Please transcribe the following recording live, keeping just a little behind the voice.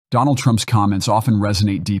Donald Trump's comments often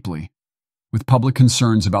resonate deeply, with public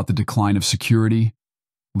concerns about the decline of security,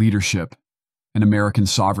 leadership, and American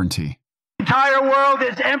sovereignty. The entire world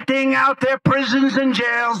is emptying out their prisons and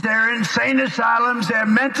jails, their insane asylums, their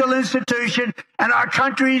mental institution, and our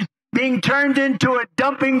country's being turned into a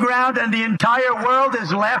dumping ground, and the entire world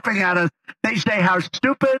is laughing at us. They say, how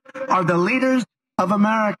stupid are the leaders of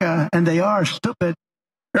America? And they are stupid.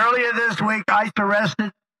 Earlier this week, ICE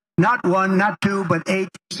arrested not one, not two, but 8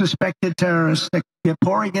 suspected terrorists. They're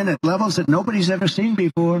pouring in at levels that nobody's ever seen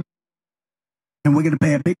before. And we're going to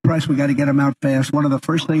pay a big price. We got to get them out fast. One of the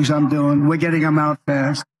first things I'm doing, we're getting them out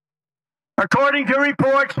fast. According to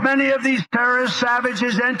reports, many of these terrorist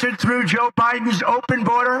savages entered through Joe Biden's open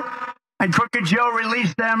border, and Crooked Joe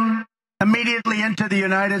released them immediately into the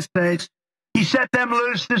United States. He set them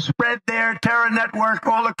loose to spread their terror network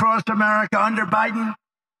all across America. Under Biden,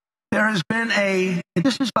 there has been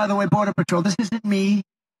this is, by the way, Border Patrol. This isn't me.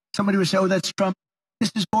 Somebody would say, oh, that's Trump.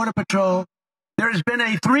 This is Border Patrol. There has been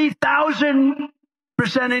a 3,000%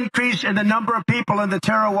 increase in the number of people on the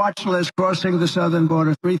terror watch list crossing the southern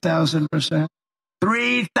border. 3,000%.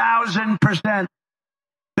 3,000%.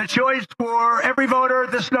 The choice for every voter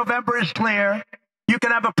this November is clear. You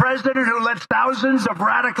can have a president who lets thousands of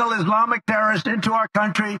radical Islamic terrorists into our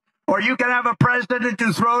country, or you can have a president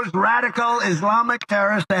who throws radical Islamic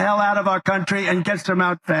terrorists the hell out of our country and gets them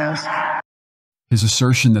out fast. His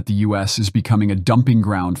assertion that the U.S. is becoming a dumping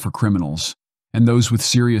ground for criminals and those with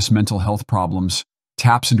serious mental health problems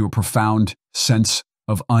taps into a profound sense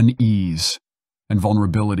of unease and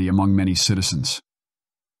vulnerability among many citizens.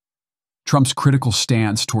 Trump's critical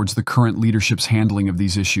stance towards the current leadership's handling of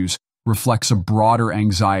these issues reflects a broader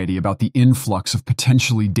anxiety about the influx of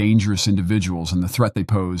potentially dangerous individuals and the threat they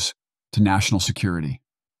pose to national security.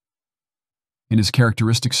 In his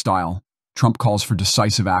characteristic style, Trump calls for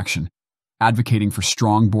decisive action, advocating for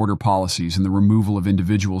strong border policies and the removal of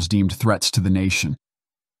individuals deemed threats to the nation.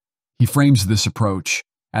 He frames this approach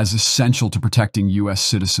as essential to protecting U.S.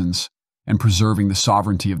 citizens and preserving the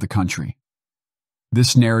sovereignty of the country.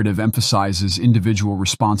 This narrative emphasizes individual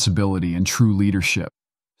responsibility and true leadership,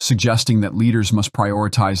 suggesting that leaders must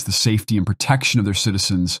prioritize the safety and protection of their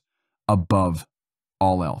citizens above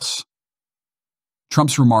all else.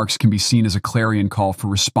 Trump's remarks can be seen as a clarion call for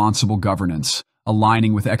responsible governance,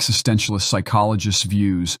 aligning with existentialist psychologists'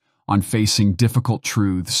 views on facing difficult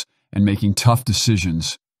truths and making tough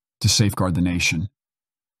decisions to safeguard the nation.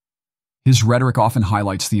 His rhetoric often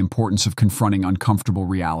highlights the importance of confronting uncomfortable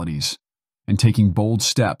realities and taking bold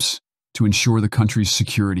steps to ensure the country's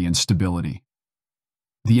security and stability.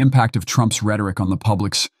 The impact of Trump's rhetoric on the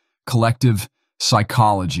public's collective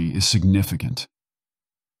psychology is significant.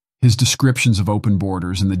 His descriptions of open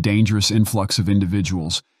borders and the dangerous influx of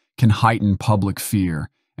individuals can heighten public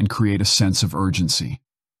fear and create a sense of urgency.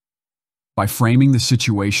 By framing the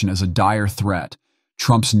situation as a dire threat,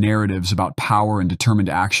 Trump's narratives about power and determined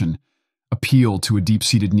action appeal to a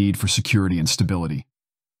deep-seated need for security and stability.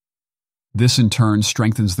 This, in turn,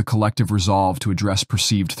 strengthens the collective resolve to address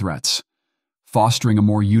perceived threats, fostering a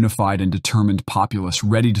more unified and determined populace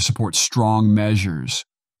ready to support strong measures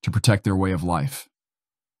to protect their way of life.